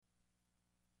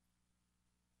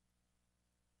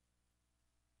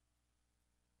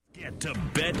Get to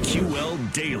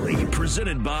BetQL Daily,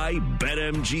 presented by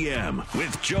BetMGM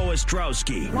with Joe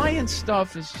Ostrowski. Lion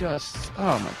stuff is just,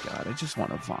 oh my God, I just want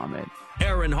to vomit.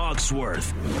 Aaron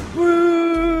Hawksworth.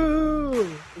 Woo!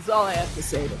 That's all I have to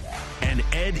say to that. And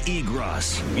Ed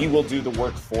Egros. We will do the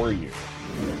work for you.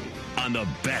 On the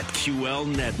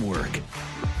BetQL Network.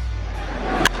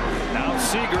 Now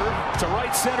Seager to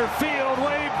right center field,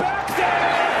 way back there,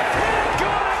 and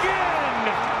good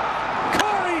again!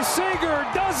 Corey Seager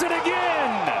does it again!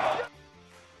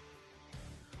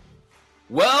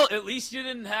 Well, at least you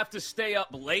didn't have to stay up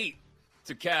late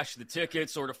to cash the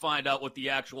tickets or to find out what the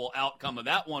actual outcome of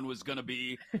that one was going to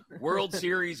be. World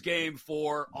Series Game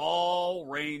 4, all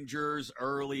Rangers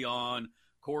early on.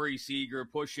 Corey Seager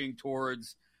pushing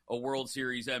towards a World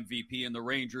Series MVP, and the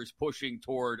Rangers pushing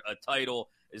toward a title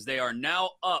as they are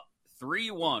now up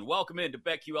 3-1. Welcome into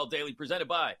BetQL Daily, presented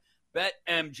by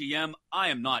BetMGM. I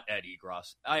am not Ed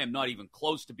Egros. I am not even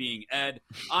close to being Ed.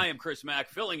 I am Chris Mack,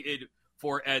 filling in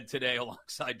for Ed today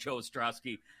alongside Joe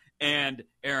Ostrowski and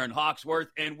Aaron Hawksworth.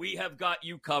 And we have got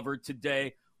you covered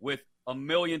today with a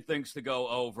million things to go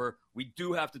over. We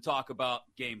do have to talk about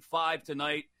Game 5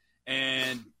 tonight.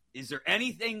 And is there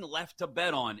anything left to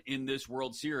bet on in this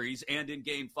World Series and in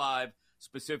Game 5,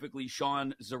 specifically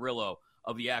Sean Zerillo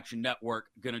of the Action Network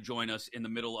going to join us in the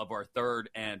middle of our third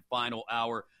and final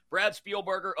hour. Brad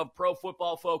Spielberger of Pro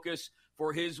Football Focus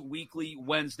for his weekly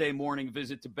Wednesday morning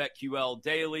visit to BetQL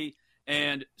Daily,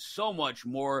 and so much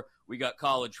more. We got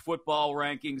college football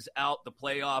rankings out. The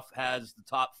playoff has the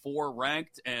top 4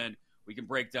 ranked, and we can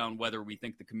break down whether we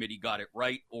think the committee got it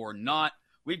right or not.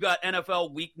 We've got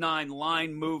NFL Week 9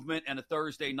 line movement and a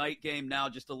Thursday night game now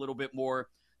just a little bit more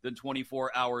than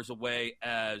 24 hours away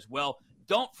as well.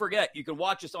 Don't forget, you can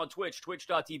watch us on Twitch,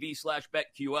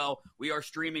 twitch.tv/BetQL. We are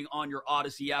streaming on your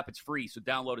Odyssey app. It's free, so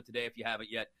download it today if you haven't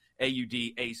yet.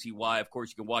 AUDACY. Of course,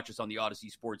 you can watch us on the Odyssey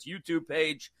Sports YouTube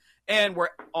page, and we're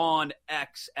on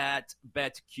X at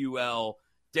BetQL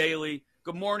Daily.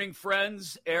 Good morning,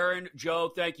 friends. Aaron,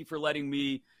 Joe, thank you for letting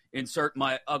me insert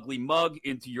my ugly mug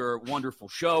into your wonderful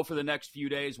show for the next few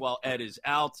days while Ed is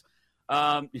out.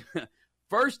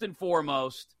 First and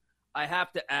foremost, I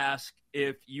have to ask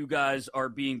if you guys are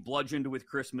being bludgeoned with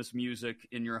Christmas music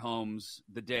in your homes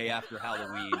the day after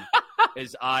Halloween,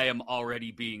 as I am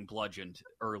already being bludgeoned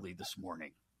early this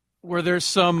morning. Were there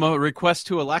some requests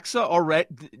to Alexa already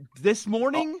this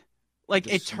morning?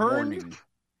 It turned?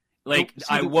 Morning.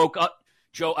 I woke up.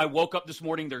 Joe, I woke up this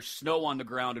morning. There's snow on the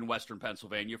ground in western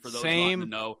Pennsylvania. For those wanting to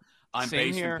know, I'm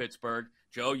based in Pittsburgh.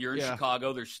 Joe, you're in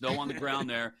Chicago. There's snow on the ground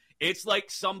there. It's like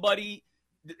somebody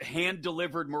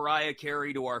hand-delivered Mariah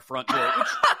Carey to our front door, which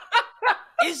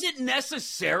isn't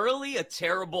necessarily a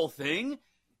terrible thing,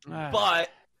 but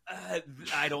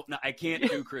I don't know. I can't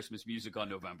do Christmas music on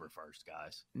November 1st,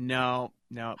 guys. No.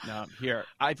 Here,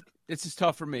 this is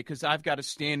tough for me because I've got a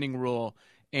standing rule.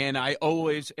 And I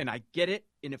get it.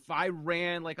 And if I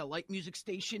ran like a light music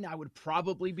station, I would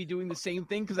probably be doing the same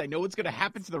thing because I know what's going to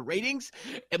happen to the ratings.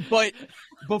 But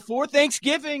before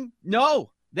Thanksgiving,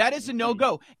 no, that is a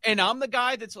no-go. And I'm the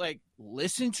guy that's like,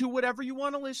 listen to whatever you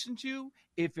want to listen to.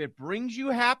 If it brings you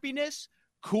happiness,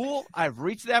 cool. I've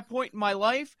reached that point in my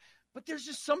life. But there's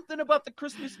just something about the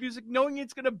Christmas music, knowing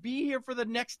it's going to be here for the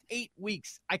next 8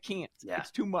 weeks. I can't. Yeah.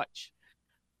 It's too much.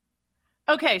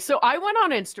 Okay, so I went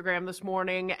on Instagram this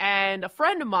morning, and a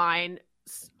friend of mine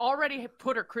already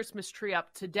put her Christmas tree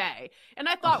up today. And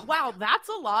I thought, wow, that's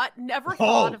a lot. Never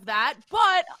thought of that.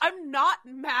 But I'm not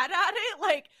mad at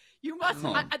it. You must the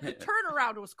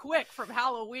turnaround was quick from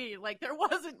Halloween. There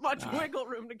wasn't much wiggle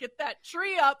room to get that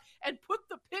tree up and put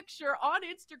the picture on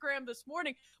Instagram this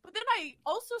morning. But then I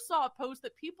also saw a post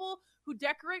that people who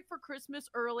decorate for Christmas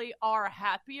early are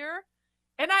happier.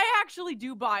 And I actually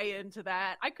do buy into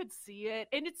that. I could see it.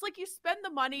 And it's like you spend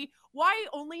the money. Why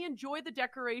only enjoy the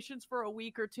decorations for a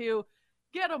week or two?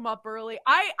 Get them up early.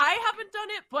 I haven't done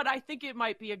it, but I think it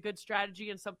might be a good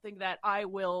strategy and something that I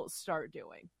will start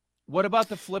doing. What about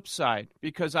the flip side?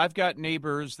 Because I've got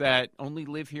neighbors that only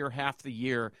live here half the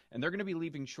year, and they're going to be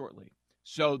leaving shortly.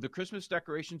 So the Christmas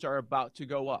decorations are about to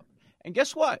go up. And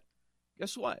guess what?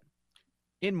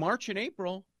 In March and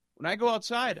April, when I go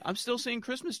outside, I'm still seeing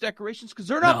Christmas decorations because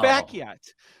they're not back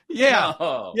yet. Yeah.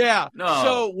 No.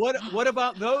 So what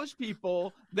about those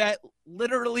people that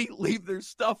literally leave their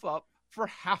stuff up for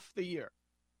half the year?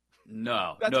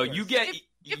 No. You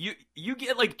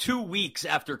get like 2 weeks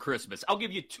after Christmas. I'll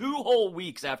give you 2 whole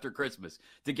weeks after Christmas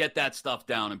to get that stuff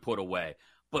down and put away.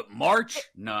 But March,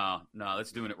 no,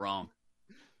 that's doing it wrong.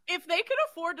 If they can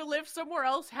afford to live somewhere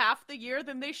else half the year,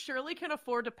 then they surely can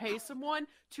afford to pay someone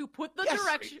to put the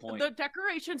the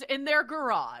decorations in their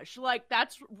garage. Like,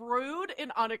 that's rude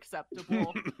and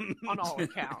unacceptable on all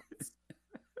accounts.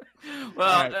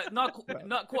 Well,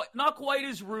 not quite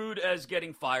as rude as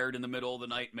getting fired in the middle of the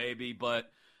night, maybe. But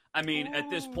I mean, at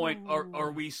this point,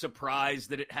 are we surprised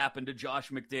that it happened to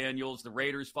Josh McDaniels? The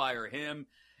Raiders fire him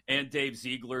and Dave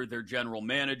Ziegler, their general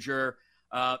manager.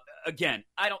 Again,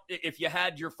 if you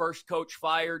had your first coach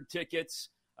fired tickets,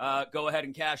 go ahead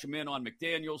and cash them in on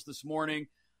McDaniels this morning.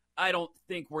 I don't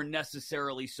think we're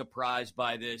necessarily surprised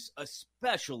by this,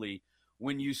 especially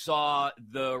when you saw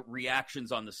the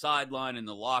reactions on the sideline in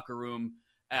the locker room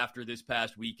after this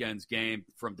past weekend's game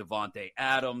from Davante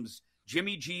Adams.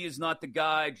 Jimmy G is not the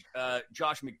guy.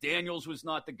 Josh McDaniels was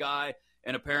not the guy.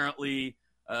 And apparently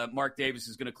Mark Davis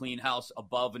is going to clean house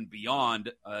above and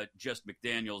beyond just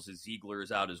McDaniels, as Ziegler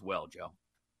is out as well, Joe.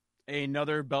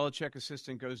 Another Belichick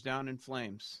assistant goes down in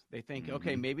flames. They think,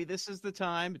 okay, maybe this is the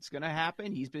time. It's going to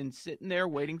happen. He's been sitting there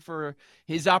waiting for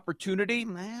his opportunity.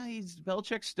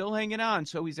 Belichick's still hanging on,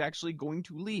 so he's actually going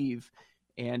to leave.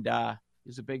 And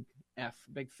he's a big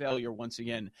failure once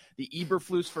again. The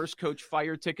Eberflus first coach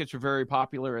fire tickets are very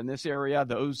popular in this area.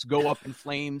 Those go up in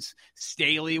flames.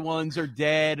 Staley ones are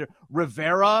dead.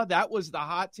 Rivera, that was the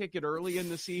hot ticket early in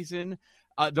the season.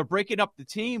 They're breaking up the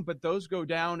team, but those go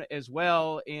down as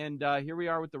well. And here we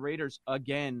are with the Raiders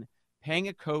again, paying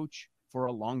a coach for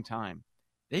a long time.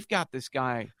 They've got this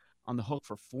guy on the hook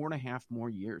for 4.5 more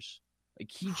years.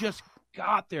 Like, he just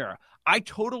got there. I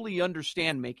totally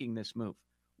understand making this move.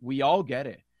 We all get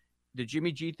it. The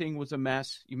Jimmy G thing was a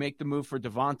mess. You make the move for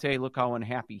Davante. Look how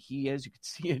unhappy he is. You could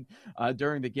see it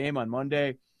during the game on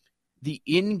Monday. The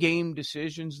in-game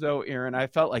decisions, though, Aaron, I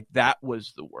felt like that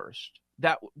was the worst.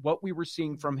 That what we were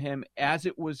seeing from him as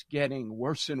it was getting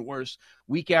worse and worse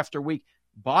week after week.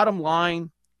 Bottom line,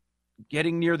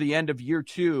 getting near the end of year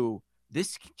 2,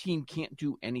 this team can't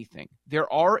do anything.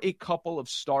 There are a couple of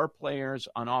star players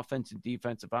on offense and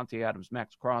defense, Davante Adams,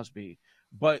 Max Crosby,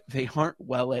 but they aren't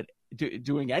well at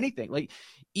doing anything. Like,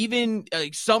 even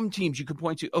some teams you could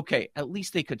point to, okay, at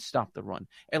least they could stop the run.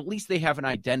 At least they have an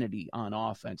identity on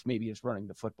offense. Maybe it's running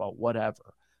the football,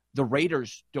 whatever. The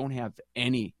Raiders don't have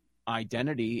any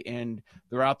identity, and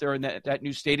they're out there in that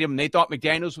new stadium, and they thought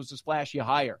McDaniels was a splashy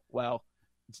hire. Well,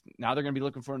 now they're going to be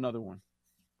looking for another one.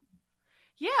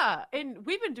 Yeah, and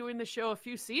we've been doing the show a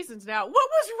few seasons now. What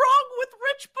was wrong with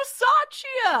Rich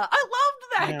Bisaccia? I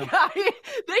loved that guy.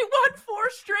 They won 4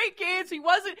 straight games. He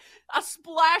wasn't a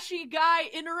splashy guy,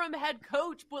 interim head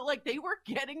coach, but like, they were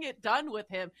getting it done with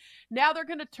him. Now they're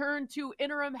going to turn to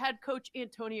interim head coach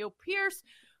Antonio Pierce.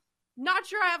 Not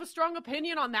sure I have a strong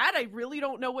opinion on that. I really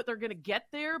don't know what they're going to get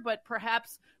there, but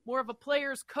perhaps more of a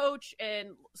player's coach and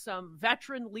some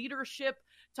veteran leadership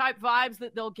type vibes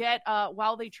that they'll get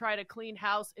while they try to clean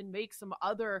house and make some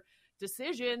other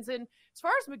decisions. And as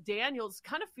far as McDaniels,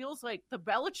 kind of feels like the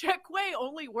Belichick way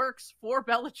only works for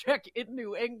Belichick in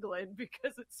New England,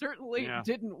 because it certainly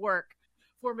didn't work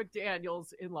for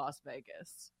McDaniels in Las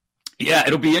Vegas. Yeah,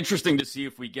 it'll be interesting to see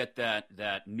if we get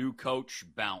that new coach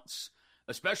bounce,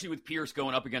 especially with Pierce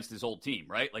going up against his old team,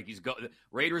 right? Like,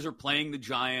 Raiders are playing the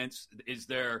Giants. Is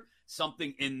there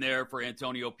something in there for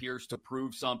Antonio Pierce to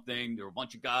prove something? There are a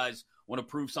bunch of guys want to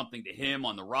prove something to him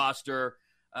on the roster.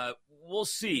 We'll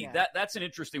see. Yeah. That's an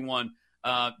interesting one.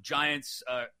 Giants,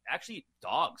 actually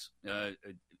dogs,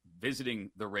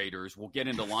 visiting the Raiders. We'll get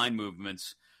into line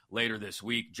movements later this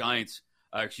week. Giants,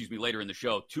 later in the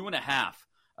show, 2.5.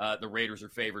 The Raiders are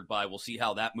favored by. We'll see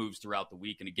how that moves throughout the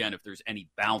week. And again, if there's any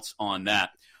bounce on that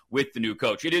with the new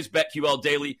coach. It is BetQL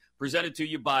Daily, presented to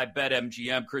you by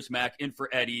BetMGM. Chris Mack in for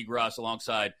Ed Egros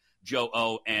alongside Joe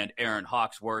O and Aaron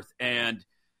Hawksworth. And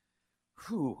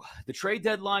the trade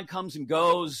deadline comes and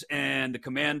goes, and the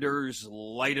Commanders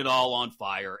light it all on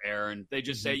fire, Aaron. They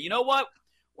just say, you know what?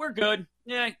 We're good.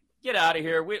 Yeah, get out of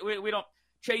here. We don't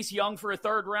 – Chase Young for a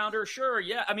third-rounder? Sure,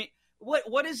 yeah. I mean –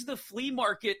 What is the flea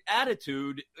market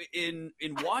attitude in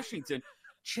Washington?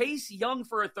 Chase Young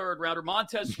for a third rounder.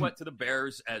 Montez Sweat to the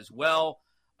Bears as well.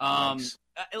 Nice.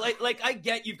 I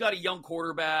get you've got a young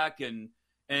quarterback and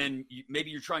maybe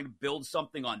you're trying to build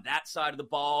something on that side of the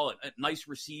ball, a nice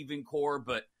receiving core,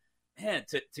 but man,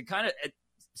 to kind of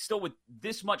still with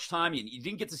this much time, you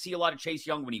didn't get to see a lot of Chase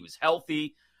Young when he was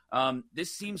healthy.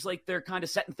 This seems like they're kind of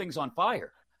setting things on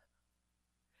fire.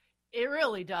 It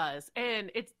really does, and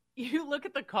you look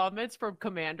at the comments from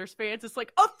Commanders fans, it's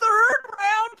like, a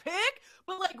third-round pick?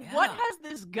 But, what has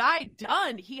this guy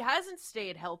done? He hasn't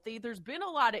stayed healthy. There's been a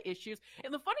lot of issues.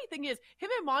 And the funny thing is, him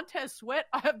and Montez Sweat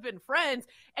have been friends,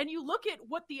 and you look at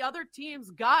what the other teams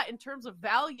got in terms of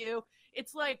value.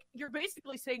 It's like you're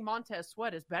basically saying Montez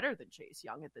Sweat is better than Chase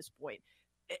Young at this point.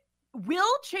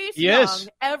 Will Chase Young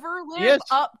ever live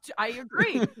up to, I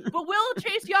agree, but will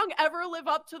Chase Young ever live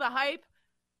up to the hype?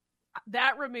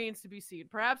 That remains to be seen.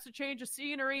 Perhaps a change of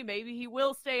scenery. Maybe he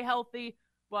will stay healthy.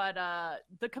 But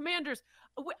the Commanders,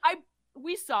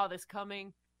 we saw this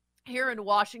coming here in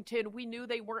Washington. We knew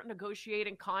they weren't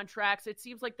negotiating contracts. It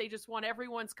seems like they just want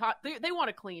everyone's they want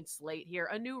a clean slate here,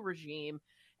 a new regime,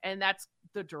 and that's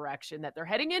the direction that they're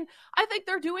heading in. I think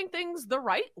they're doing things the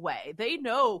right way. They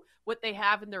know what they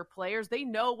have in their players. They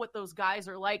know what those guys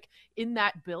are like in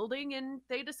that building, and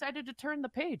they decided to turn the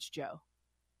page, Joe.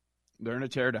 They're in a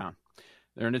teardown.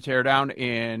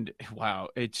 And wow,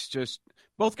 it's just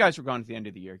both guys were gone at the end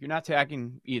of the year. You're not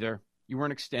tagging either. You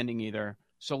weren't extending either.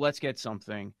 So let's get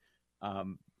something.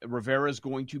 Rivera's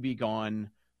going to be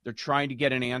gone. They're trying to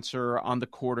get an answer on the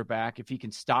quarterback. If he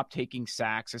can stop taking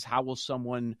sacks, is how will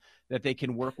someone that they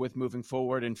can work with moving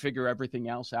forward and figure everything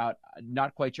else out?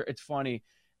 Not quite sure. It's funny.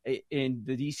 In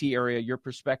the D.C. area, your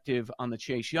perspective on the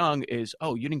Chase Young is,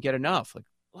 oh, you didn't get enough. Like,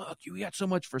 look, you got so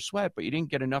much for Sweat, but you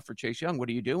didn't get enough for Chase Young. What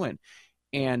are you doing?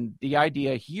 And the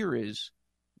idea here is,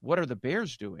 what are the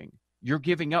Bears doing? You're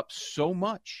giving up so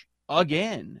much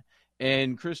again.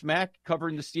 And Chris Mack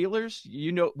covering the Steelers,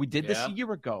 we did this a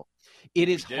year ago. It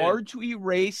is hard to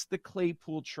erase the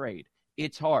Claypool trade.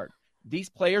 It's hard. These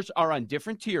players are on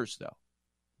different tiers, though.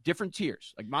 Different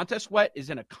tiers. Like Montez Sweat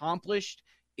is an accomplished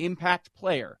impact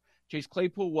player. Chase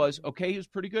Claypool was, okay, he was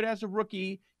pretty good as a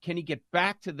rookie. Can he get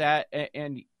back to that?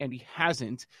 And he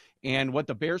hasn't. And what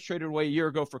the Bears traded away a year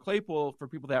ago for Claypool, for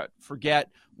people that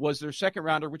forget, was their second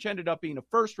rounder, which ended up being a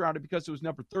first rounder because it was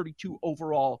number 32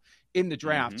 overall in the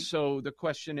draft. Mm-hmm. So the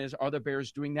question is, are the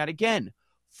Bears doing that again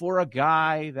for a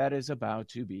guy that is about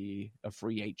to be a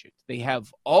free agent? They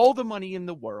have all the money in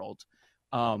the world.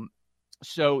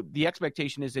 So the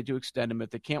expectation is they do extend him. If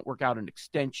they can't work out an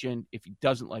extension, if he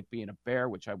doesn't like being a Bear,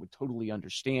 which I would totally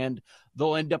understand,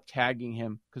 they'll end up tagging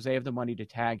him because they have the money to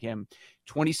tag him.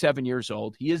 27 years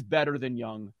old. He is better than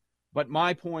Young. But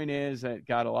my point is that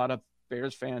got a lot of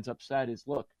Bears fans upset is,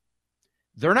 look,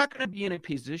 they're not going to be in a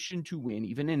position to win,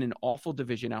 even in an awful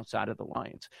division outside of the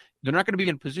Lions. They're not going to be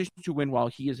in a position to win while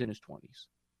he is in his 20s.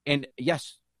 And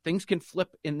yes, things can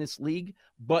flip in this league,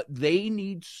 but they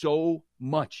need so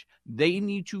much. They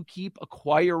need to keep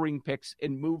acquiring picks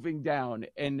and moving down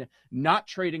and not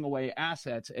trading away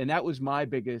assets. And that was my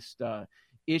biggest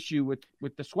issue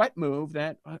with the Sweat move.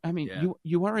 That, I mean,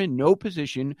 you are in no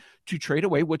position to trade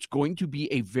away what's going to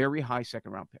be a very high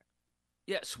second-round pick.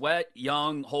 Yeah, Sweat,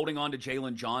 Young, holding on to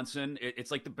Jalen Johnson.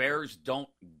 It's like the Bears don't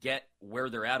get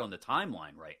where they're at on the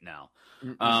timeline right now.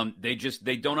 They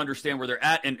don't understand where they're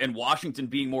at, and Washington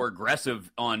being more aggressive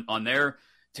on their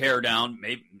teardown,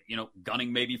 maybe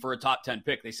gunning maybe for a top 10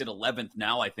 pick. They said 11th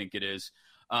now, I think it is.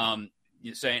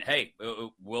 Saying, hey,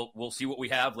 we'll see what we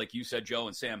have, like you said, Joe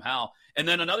and Sam Howell. And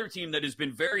then another team that has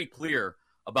been very clear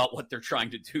about what they're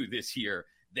trying to do this year.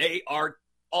 They are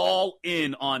all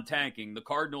in on tanking. The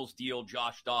Cardinals deal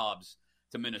Josh Dobbs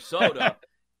to Minnesota.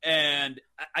 And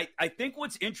I think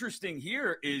what's interesting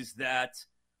here is that,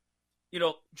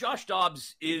 Josh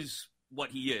Dobbs is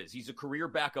what he is. He's a career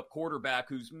backup quarterback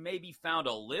who's maybe found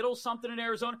a little something in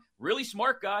Arizona. Really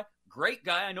smart guy, great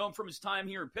guy. I know him from his time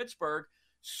here in Pittsburgh.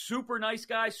 Super nice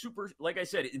guy, super, like I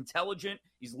said, intelligent.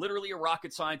 He's literally a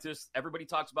rocket scientist. Everybody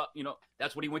talks about,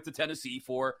 that's what he went to Tennessee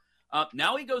for.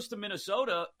 Now he goes to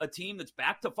Minnesota, a team that's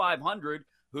back to 500,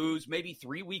 who's maybe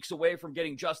 3 weeks away from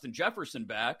getting Justin Jefferson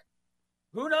back.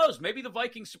 Who knows? Maybe the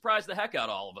Vikings surprise the heck out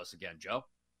of all of us again, Joe.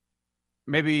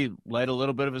 Maybe light a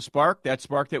little bit of a spark, that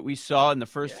spark that we saw in the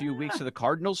first few weeks of the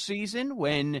Cardinals season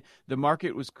when the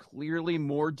market was clearly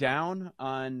more down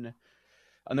on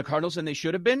the Cardinals than they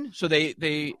should have been. So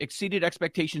they exceeded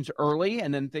expectations early,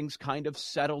 and then things kind of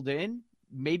settled in.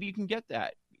 Maybe you can get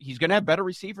that. He's going to have better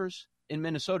receivers in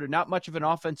Minnesota, not much of an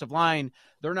offensive line.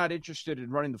 They're not interested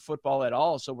in running the football at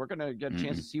all. So we're going to get a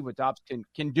chance to see what Dobbs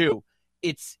can do.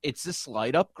 It's a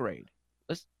slight upgrade.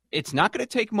 It's not going to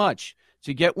take much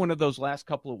to get one of those last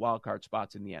couple of wild card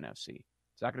spots in the NFC.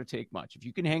 It's not going to take much. If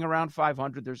you can hang around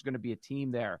 500, there's going to be a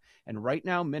team there. And right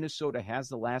now, Minnesota has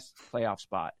the last playoff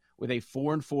spot with a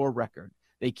 4-4 record.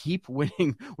 They keep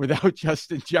winning without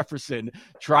Justin Jefferson.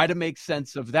 Try to make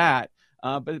sense of that.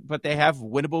 But they have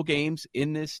winnable games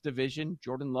in this division.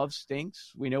 Jordan Love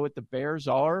stinks. We know what the Bears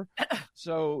are.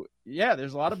 So, yeah,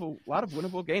 there's a lot of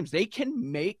winnable games. They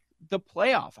can make the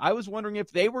playoff. I was wondering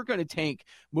if they were going to tank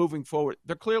moving forward.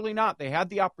 They're clearly not. They had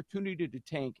the opportunity to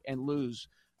tank and lose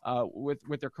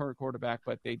with their current quarterback,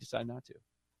 but they decided not to.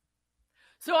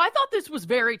 So I thought this was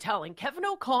very telling. Kevin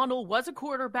O'Connell was a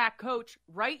quarterback coach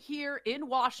right here in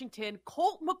Washington.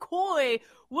 Colt McCoy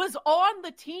was on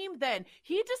the team then.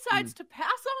 He decides to pass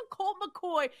on Colt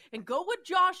McCoy and go with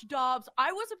Josh Dobbs.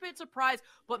 I was a bit surprised,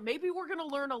 but maybe we're going to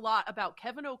learn a lot about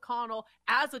Kevin O'Connell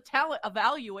as a talent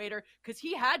evaluator because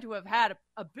he had to have had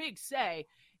a big say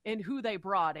in who they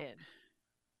brought in.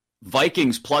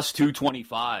 Vikings plus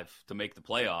 225 to make the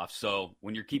playoffs. So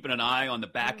when you're keeping an eye on the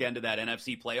back end of that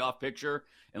NFC playoff picture,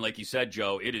 and like you said,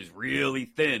 Joe, it is really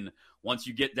thin once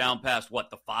you get down past,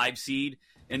 the 5 seed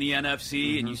in the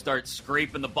NFC, and you start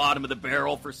scraping the bottom of the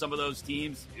barrel for some of those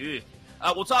teams.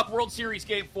 We'll talk World Series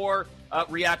Game 4,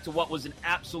 react to what was an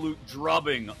absolute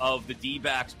drubbing of the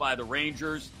D-backs by the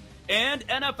Rangers, and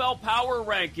NFL Power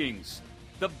Rankings.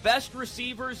 The best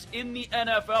receivers in the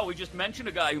NFL. We just mentioned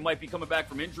a guy who might be coming back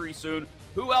from injury soon.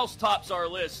 Who else tops our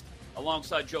list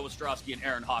alongside Joe Ostrowski and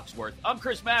Aaron Hawksworth? I'm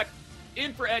Chris Mack,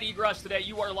 in for Ed Egros today.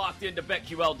 You are locked into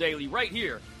BetQL Daily right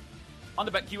here on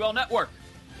the BetQL Network.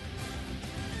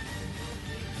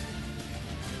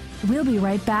 We'll be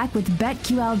right back with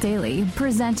BetQL Daily,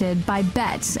 presented by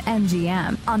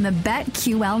BetMGM on the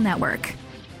BetQL Network.